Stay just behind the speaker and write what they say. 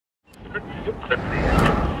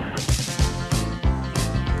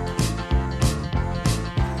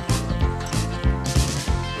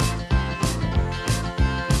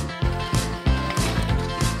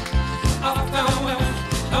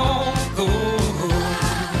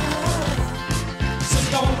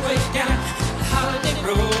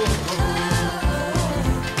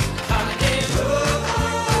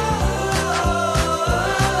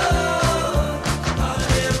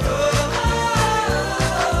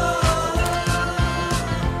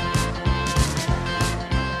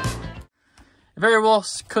Very well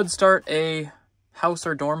could start a house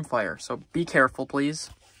or dorm fire, so be careful, please.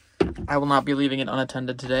 I will not be leaving it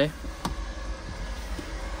unattended today.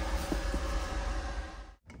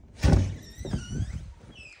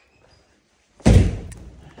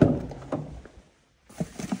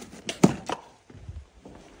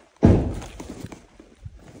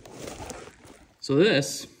 So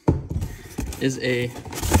this is a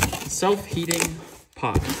self-heating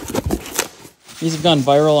pot. These have gone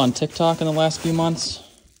viral on TikTok in the last few months.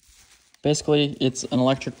 Basically, it's an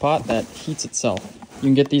electric pot that heats itself. You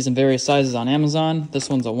can get these in various sizes on Amazon. This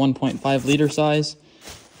one's a 1.5 liter size.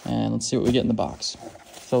 And let's see what we get in the box.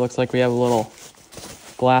 So it looks like we have a little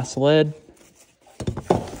glass lid.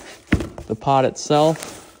 The pot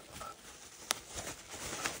itself.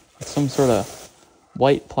 Some sort of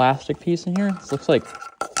white plastic piece in here. This looks like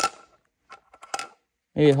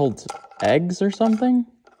maybe it holds eggs or something.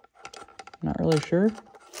 Not really sure.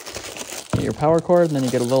 Get your power cord, and then you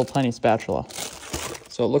get a little tiny spatula.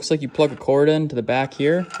 So it looks like you plug a cord into the back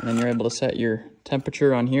here, and then you're able to set your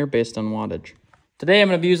temperature on here based on wattage. Today I'm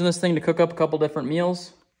going to be using this thing to cook up a couple different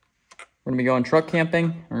meals. We're going to be going truck camping,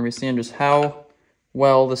 and we're going to be seeing just how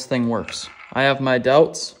well this thing works. I have my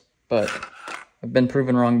doubts, but I've been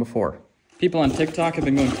proven wrong before. People on TikTok have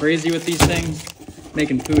been going crazy with these things,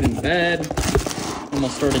 making food in bed,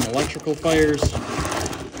 almost starting electrical fires.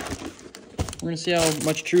 We're gonna see how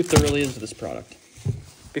much truth there really is to this product.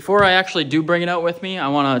 Before I actually do bring it out with me, I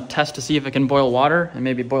wanna test to see if it can boil water and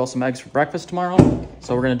maybe boil some eggs for breakfast tomorrow.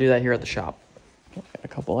 So we're gonna do that here at the shop. Got a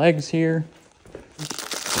couple eggs here.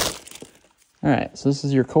 All right, so this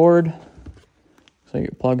is your cord. So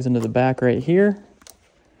it plugs into the back right here.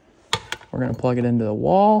 We're gonna plug it into the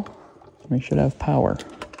wall. We should have power.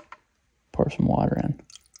 Pour some water in.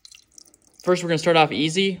 First, we're gonna start off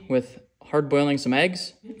easy with hard boiling some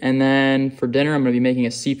eggs. And then for dinner, I'm gonna be making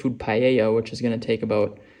a seafood paella, which is gonna take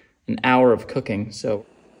about an hour of cooking, so.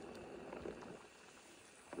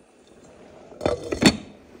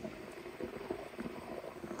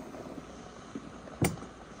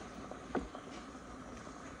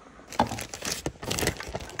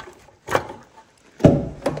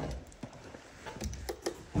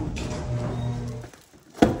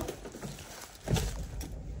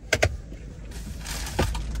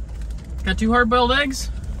 Got 2 hard-boiled eggs.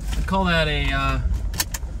 I call that a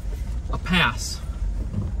pass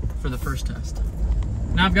for the first test.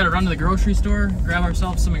 Now I've got to run to the grocery store, grab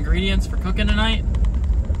ourselves some ingredients for cooking tonight,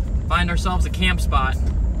 find ourselves a camp spot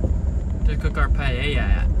to cook our paella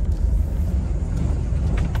at.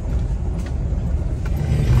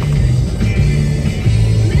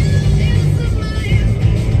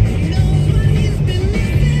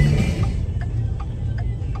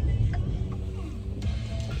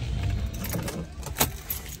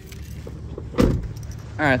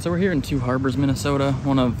 Alright, so we're here in Two Harbors, Minnesota,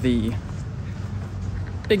 one of the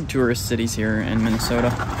big tourist cities here in Minnesota.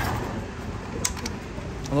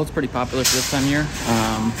 Although it's pretty popular for this time of year,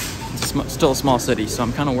 it's still a small city, so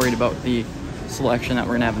I'm kind of worried about the selection that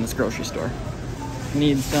we're going to have in this grocery store. We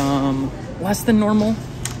need some less than normal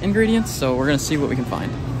ingredients, so we're going to see what we can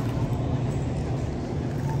find.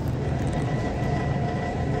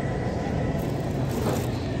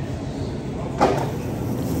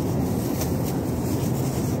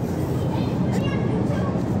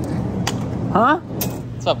 Huh?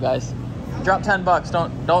 What's up, guys? Drop 10 bucks.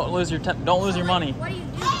 Don't lose your money. What do you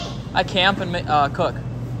do? I camp and cook.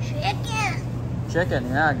 Chicken. Chicken,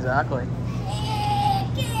 yeah, exactly.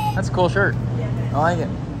 Chicken. That's a cool shirt. I like it.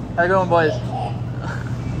 How you going, boys?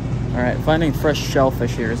 All right, finding fresh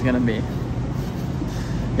shellfish here is gonna be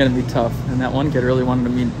tough. And that one kid really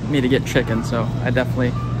wanted me to get chicken, so I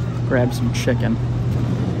definitely grabbed some chicken.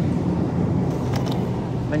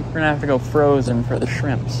 I think we're gonna have to go frozen for the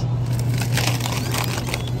shrimps.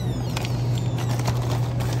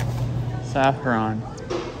 Saffron.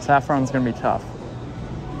 Saffron's gonna be tough.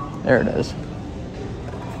 There it is.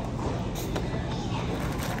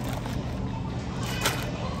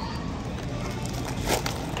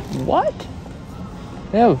 What?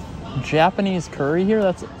 They have Japanese curry here?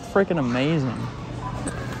 That's freaking amazing.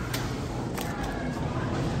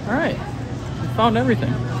 All right, we found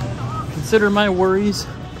everything. Consider my worries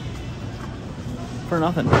for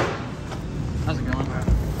nothing. How's it going?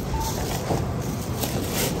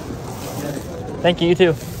 Thank you, you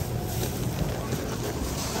too.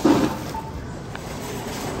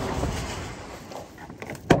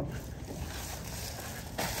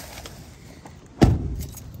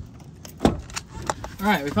 All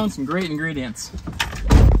right, we found some great ingredients.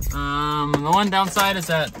 The one downside is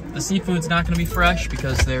that the seafood's not gonna be fresh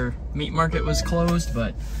because their meat market was closed,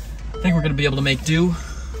 but I think we're gonna be able to make do.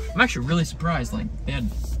 I'm actually really surprised, like they had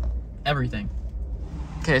everything.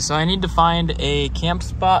 Okay, so I need to find a camp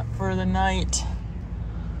spot for the night.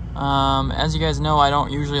 As you guys know, I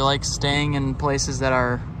don't usually like staying in places that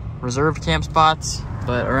are reserved camp spots,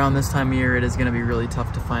 but around this time of year, it is gonna be really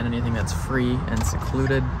tough to find anything that's free and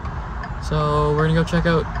secluded. So we're gonna go check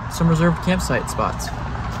out some reserved campsite spots.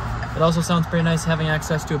 It also sounds pretty nice having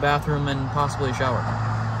access to a bathroom and possibly a shower.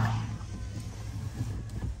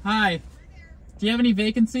 Hi, do you have any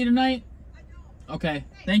vacancy tonight? Okay,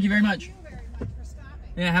 thank you very much. Thank you very much for stopping.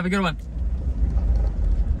 Yeah, have a good one.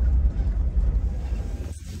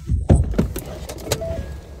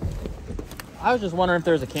 I was just wondering if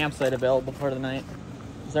there's a campsite available for the night.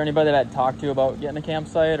 Is there anybody that I'd talk to about getting a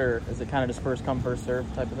campsite, or is it kind of just first come, first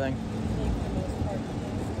served type of thing?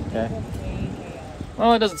 Okay.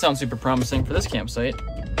 Well, it doesn't sound super promising for this campsite.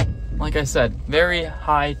 Like I said, very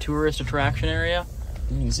high tourist attraction area.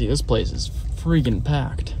 You can see this place is freaking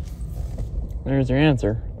packed. There's your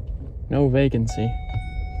answer. No vacancy.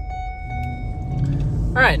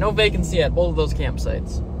 All right, no vacancy at both of those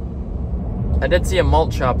campsites. I did see a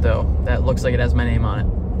malt shop though that looks like it has my name on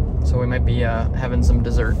it. So we might be having some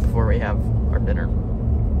dessert before we have our dinner.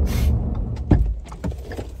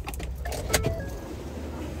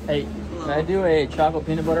 Hey, can I do a chocolate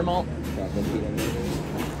peanut butter malt? Chocolate peanut butter.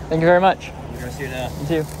 Thank you very much. You're gonna see that. You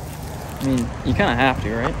too. I mean, you kind of have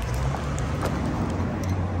to, right?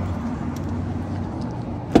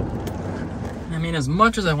 I mean, as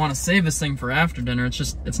much as I want to save this thing for after dinner,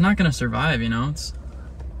 it's not going to survive, you know? It's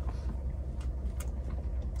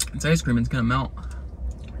ice cream, it's going to melt.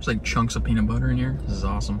 There's like chunks of peanut butter in here. This is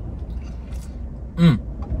awesome.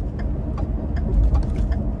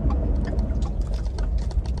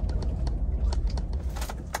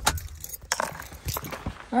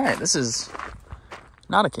 All right, this is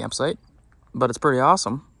not a campsite, but it's pretty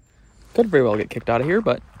awesome. Could very well get kicked out of here,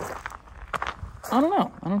 but I don't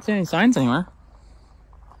know. I don't see any signs anywhere.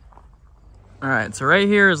 All right, so right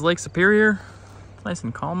here is Lake Superior. It's nice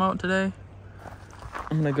and calm out today.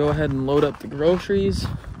 I'm gonna go ahead and load up the groceries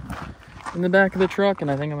in the back of the truck, and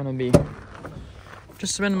I think I'm gonna be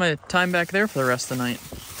just spending my time back there for the rest of the night.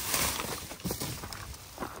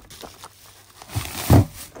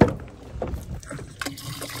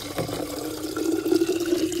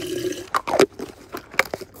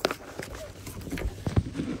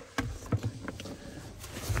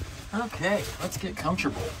 Okay, let's get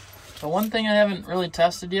comfortable. The one thing I haven't really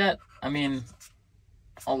tested yet, I mean,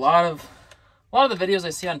 a lot of the videos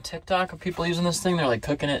I see on TikTok of people using this thing, they're like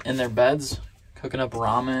cooking it in their beds, cooking up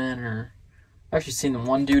ramen, or I've actually seen the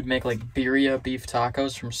one dude make like birria beef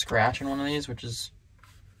tacos from scratch in one of these, which is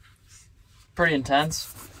pretty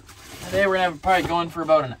intense. Today we're gonna probably going for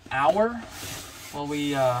about an hour while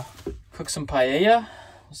we cook some paella.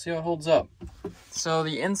 We'll see how it holds up. So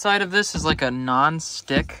the inside of this is like a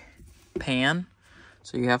non-stick pan,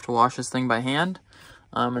 so you have to wash this thing by hand,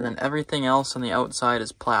 and then everything else on the outside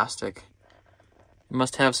is plastic. It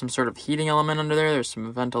must have some sort of heating element under there. There's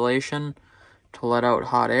some ventilation to let out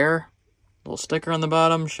hot air. Little sticker on the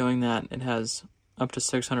bottom showing that it has up to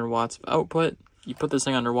 600 watts of output. You put this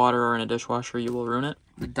thing underwater or in a dishwasher, you will ruin it.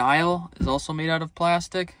 The dial is also made out of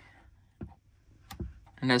plastic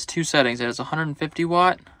and has two settings. It has 150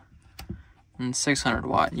 watt and 600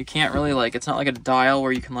 watt. You can't really it's not like a dial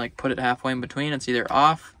where you can put it halfway in between. It's either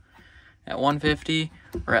off at 150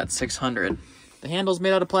 or at 600. The handle's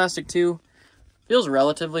made out of plastic too. Feels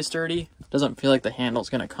relatively sturdy. Doesn't feel like the handle's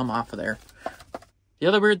gonna come off of there. The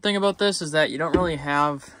other weird thing about this is that you don't really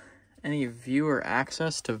have any view or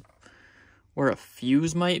access to where a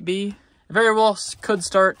fuse might be. It very well could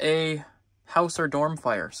start a house or dorm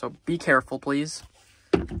fire, so be careful, please.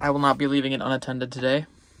 I will not be leaving it unattended today.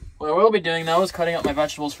 What I will be doing, though, is cutting up my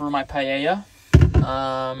vegetables for my paella.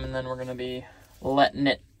 And then we're going to be letting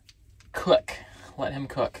it cook. Let him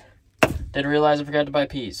cook. Didn't realize I forgot to buy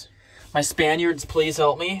peas. My Spaniards, please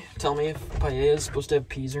help me. Tell me if paella is supposed to have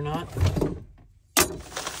peas or not.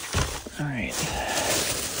 All right.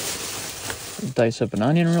 Dice up an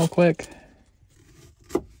onion real quick.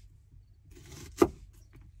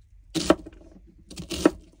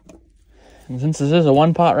 And since this is a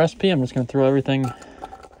one-pot recipe, I'm just going to throw everything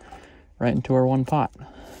right into our one pot.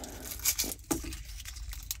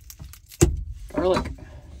 Garlic.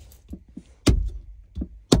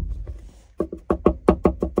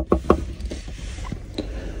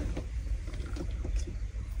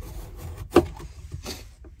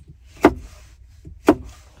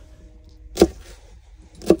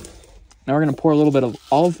 Now we're going to pour a little bit of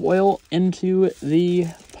olive oil into the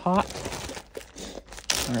pot.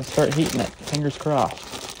 I'm going to start heating it. Fingers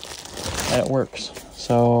crossed that it works.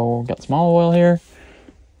 So we've got some olive oil here.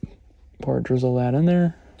 Drizzle that in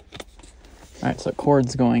there. All right, so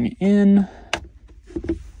cord's going in.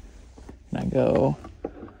 Now go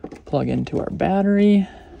plug into our battery.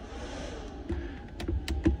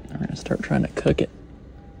 We're going to start trying to cook it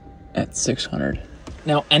at 600.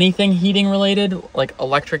 Now, anything heating related, like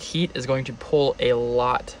electric heat, is going to pull a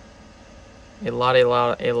lot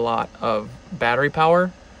of battery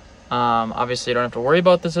power. Obviously, you don't have to worry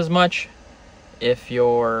about this as much if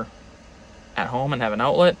you're at home and have an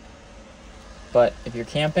outlet. But if you're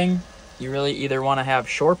camping, you really either want to have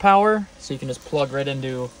shore power, so you can just plug right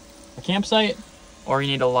into a campsite, or you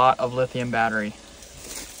need a lot of lithium battery.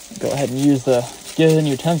 Go ahead and use the given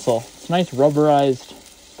utensil. It's a nice rubberized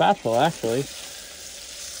spatula, actually.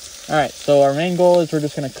 All right, so our main goal is we're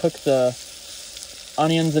just going to cook the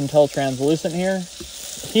onions until translucent here.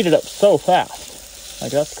 Heat it up so fast.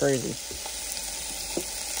 Like, that's crazy.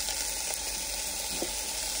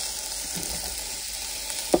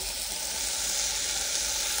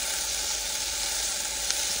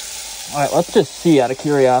 All right, let's just see out of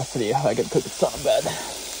curiosity how I can cook this on a bed.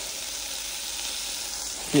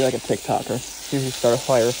 Be like a TikToker. See if you start a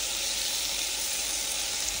fire.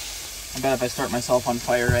 I bet if I start myself on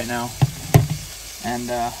fire right now and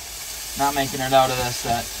not making it out of this,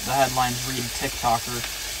 that the headlines read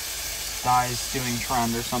TikToker dies doing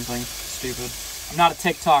trend or something stupid. I'm not a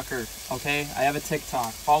TikToker, okay? I have a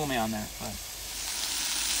TikTok. Follow me on there. But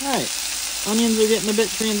all right, onions are getting a bit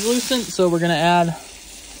translucent, so we're gonna add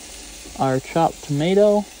our chopped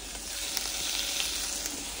tomato,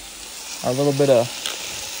 our little bit of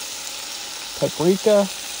paprika,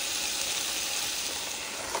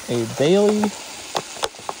 a bay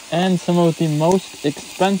leaf, and some of the most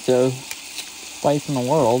expensive spice in the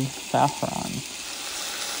world, saffron.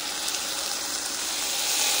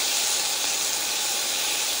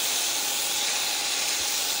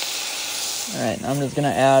 All right, I'm just gonna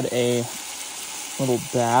add a little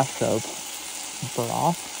dash of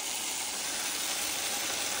broth.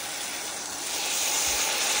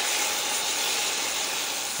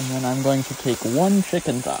 And then I'm going to take one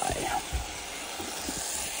chicken thigh.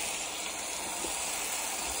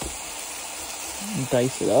 And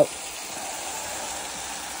dice it up.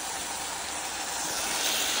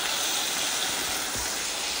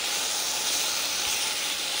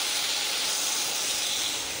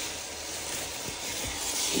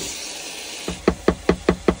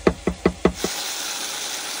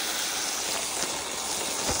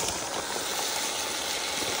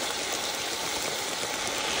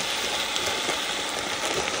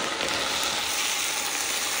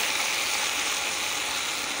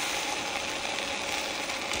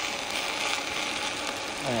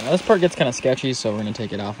 This part gets kind of sketchy, so we're going to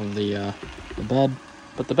take it off of the bed.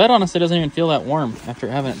 But the bed honestly doesn't even feel that warm after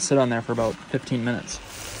having it sit on there for about 15 minutes.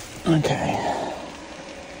 Okay.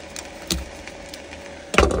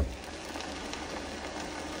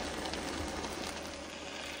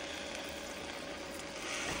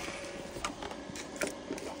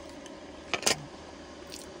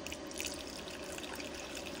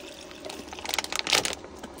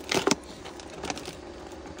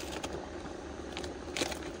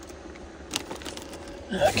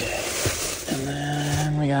 Okay, and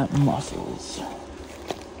then we got mussels.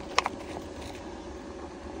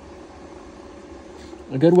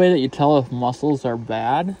 A good way that you tell if mussels are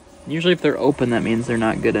bad, usually if they're open, that means they're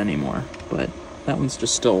not good anymore. But that one's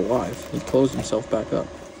just still alive. He closed himself back up.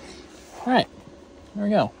 All right, there we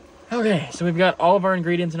go. Okay, so we've got all of our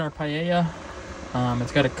ingredients in our paella.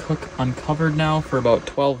 It's got to cook uncovered now for about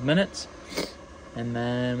 12 minutes. And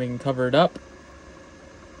then we can cover it up.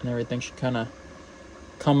 And everything should kind of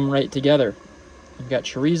come right together. We've got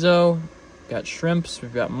chorizo, we've got shrimps,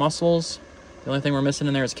 we've got mussels. The only thing we're missing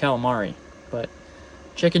in there is calamari. But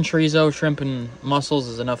chicken, chorizo, shrimp, and mussels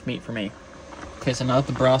is enough meat for me. Okay, so now that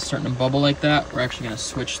the broth's starting to bubble like that, we're actually going to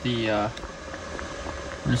switch the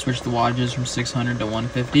wattages from 600 to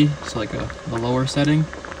 150, so like the lower setting.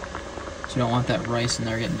 So you don't want that rice in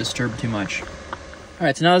there getting disturbed too much. All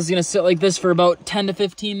right, so now this is going to sit like this for about 10 to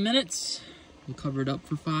 15 minutes. We'll cover it up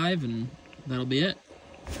for 5, and that'll be it.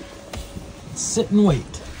 Sit and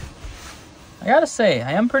wait. I gotta say,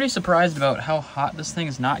 I am pretty surprised about how hot this thing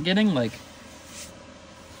is not getting. Like,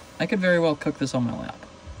 I could very well cook this on my lap.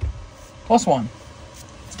 +1.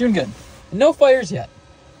 It's doing good. No fires yet.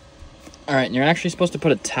 All right, and you're actually supposed to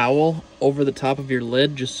put a towel over the top of your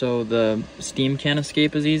lid just so the steam can't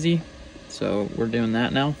escape as easy. So we're doing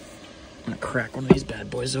that now. I'm gonna crack one of these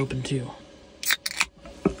bad boys open too.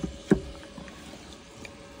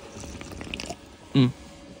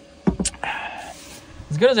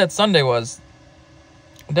 As good as that sundae was,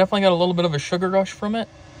 definitely got a little bit of a sugar rush from it.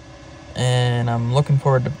 And I'm looking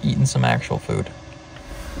forward to eating some actual food.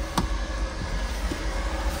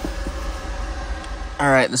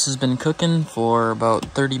 All right, this has been cooking for about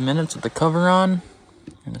 30 minutes with the cover on.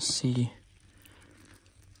 I'm gonna see.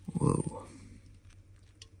 Whoa.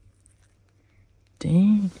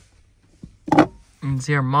 Dang. You can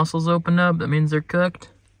see our muscles open up. That means they're cooked.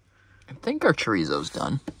 I think our chorizo's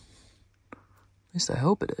done. At least I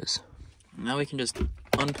hope it is. Now we can just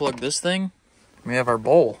unplug this thing. We have our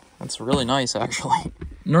bowl. That's really nice, actually.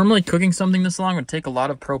 Normally cooking something this long would take a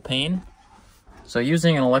lot of propane. So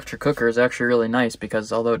using an electric cooker is actually really nice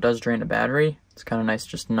because although it does drain a battery, it's kind of nice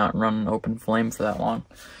just to not run an open flame for that long.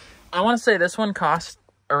 I want to say this one cost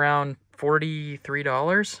around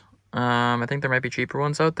 $43. I think there might be cheaper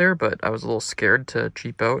ones out there, but I was a little scared to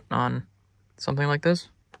cheap out on something like this.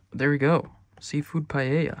 There we go. Seafood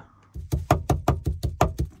paella.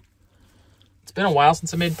 It's been a while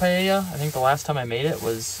since I made paella. I think the last time I made it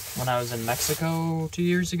was when I was in Mexico 2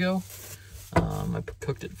 years ago. I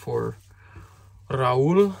cooked it for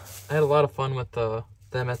Raul. I had a lot of fun with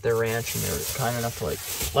them at their ranch, and they were kind enough to like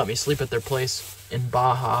let me sleep at their place in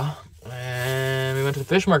Baja. And we went to the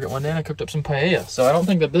fish market one day and I cooked up some paella. So I don't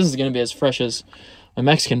think that this is going to be as fresh as a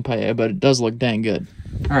Mexican paella, but it does look dang good.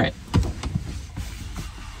 All right.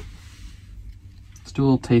 Let's do a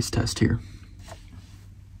little taste test here.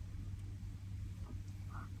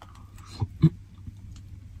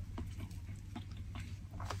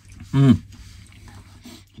 You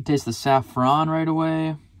taste the saffron right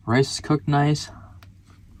away. Rice is cooked nice.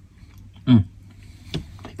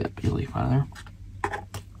 Take that pea leaf out of there.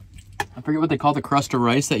 I forget what they call the crust of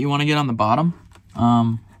rice that you want to get on the bottom.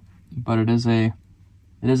 But it is a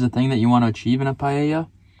thing that you want to achieve in a paella.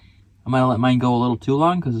 I might have let mine go a little too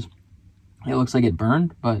long because it looks like it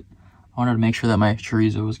burned, but I wanted to make sure that my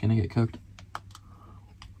chorizo was going to get cooked.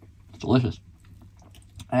 It's delicious.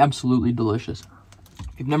 Absolutely delicious.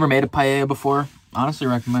 If you've never made a paella before, honestly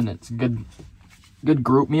recommend it. It's a good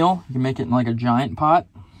group meal. You can make it in like a giant pot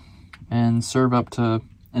and serve up to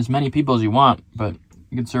as many people as you want, but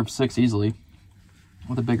you can serve 6 easily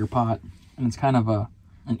with a bigger pot. And it's kind of an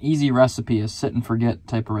easy recipe, a sit and forget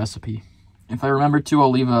type of recipe. If I remember to,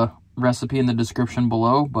 I'll leave a recipe in the description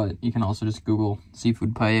below, but you can also just Google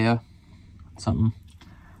seafood paella. Something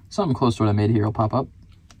close to what I made here will pop up.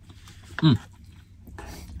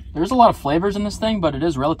 There's a lot of flavors in this thing, but it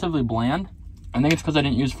is relatively bland. I think it's because I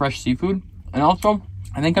didn't use fresh seafood. And also,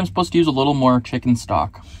 I think I'm supposed to use a little more chicken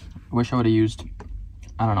stock. I wish I would have used,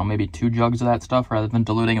 I don't know, maybe 2 jugs of that stuff rather than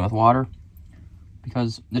diluting it with water.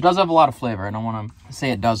 Because it does have a lot of flavor. I don't want to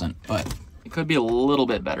say it doesn't, but it could be a little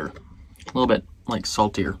bit better. A little bit, like,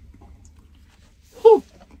 saltier. Whew.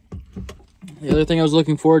 The other thing I was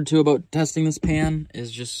looking forward to about testing this pan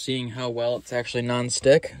is just seeing how well it's actually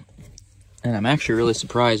non-stick. And I'm actually really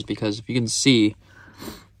surprised because if you can see,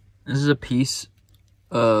 this is a piece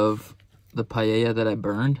of the paella that I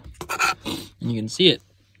burned. And you can see it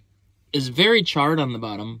is very charred on the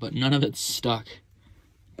bottom, but none of it's stuck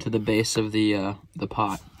to the base of the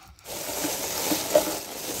pot.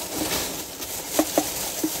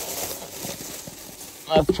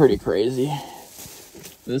 That's pretty crazy.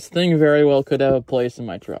 This thing very well could have a place in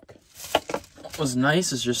my truck. What was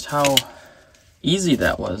nice is just how easy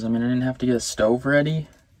that was. I mean, I didn't have to get a stove ready.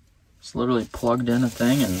 Just literally plugged in a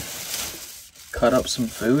thing and cut up some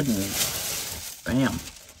food and bam.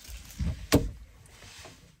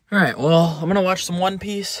 All right, well, I'm gonna watch some One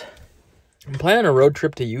Piece. I'm planning a road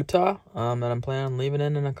trip to Utah that I'm planning on leaving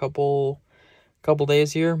in a couple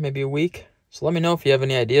days here, maybe a week. So let me know if you have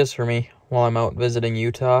any ideas for me while I'm out visiting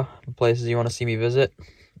Utah, places you want to see me visit.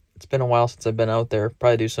 It's been a while since I've been out there.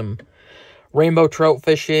 Probably do some rainbow trout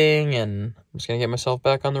fishing, and I'm just gonna get myself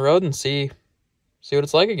back on the road and see what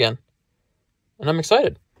it's like again. And I'm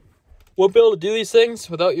excited. Won't be able to do these things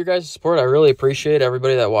without your guys' support. I really appreciate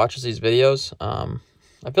everybody that watches these videos.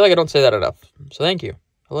 I feel like I don't say that enough. So thank you.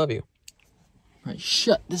 I love you. All right,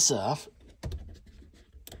 shut this off.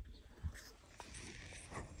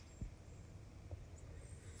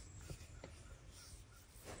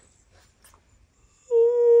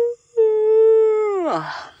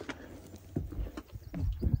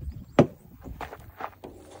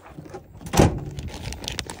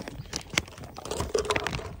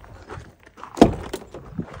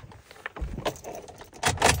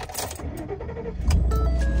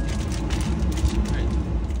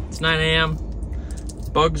 It's 9 a.m.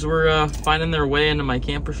 Bugs were finding their way into my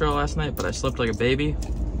camper shell last night, but I slept like a baby.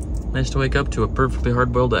 Nice to wake up to a perfectly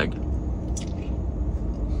hard-boiled egg.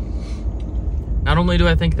 Not only do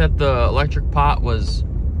I think that the electric pot was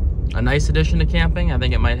a nice addition to camping, I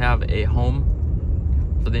think it might have a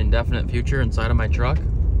home for the indefinite future inside of my truck.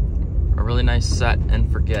 A really nice set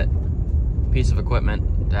and forget piece of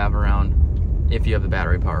equipment to have around if you have the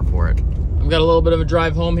battery power for it. I've got a little bit of a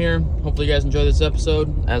drive home here. Hopefully you guys enjoy this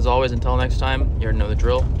episode. As always, until next time, you already know the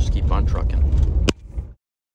drill. Just keep on trucking.